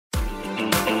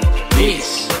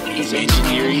This is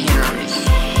Engineering Heroes.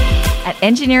 At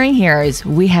Engineering Heroes,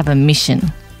 we have a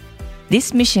mission.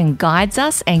 This mission guides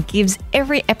us and gives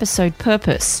every episode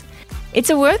purpose.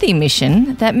 It's a worthy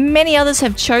mission that many others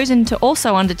have chosen to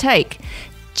also undertake,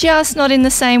 just not in the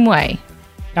same way.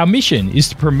 Our mission is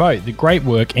to promote the great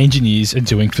work engineers are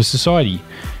doing for society,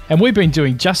 and we've been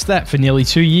doing just that for nearly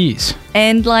 2 years.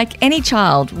 And like any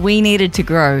child, we needed to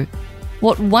grow.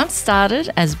 What once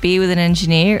started as Beer with an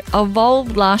Engineer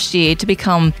evolved last year to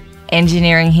become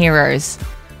Engineering Heroes.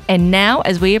 And now,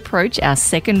 as we approach our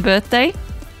second birthday,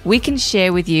 we can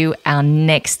share with you our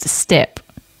next step.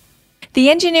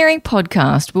 The Engineering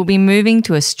Podcast will be moving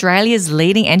to Australia's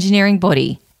leading engineering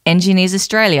body, Engineers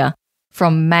Australia,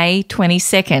 from May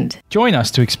 22nd. Join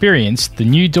us to experience the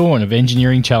new dawn of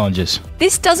engineering challenges.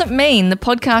 This doesn't mean the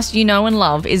podcast you know and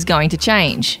love is going to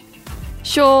change.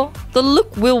 Sure, the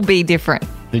look will be different,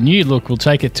 The new look will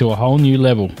take it to a whole new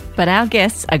level. but our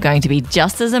guests are going to be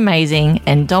just as amazing,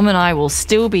 and Dom and I will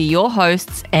still be your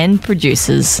hosts and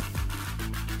producers.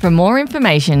 For more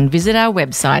information, visit our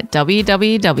website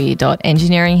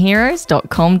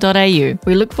www.engineeringheroes.com.au.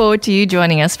 We look forward to you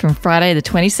joining us from Friday the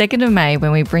 22nd of May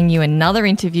when we bring you another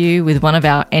interview with one of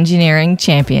our engineering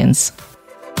champions.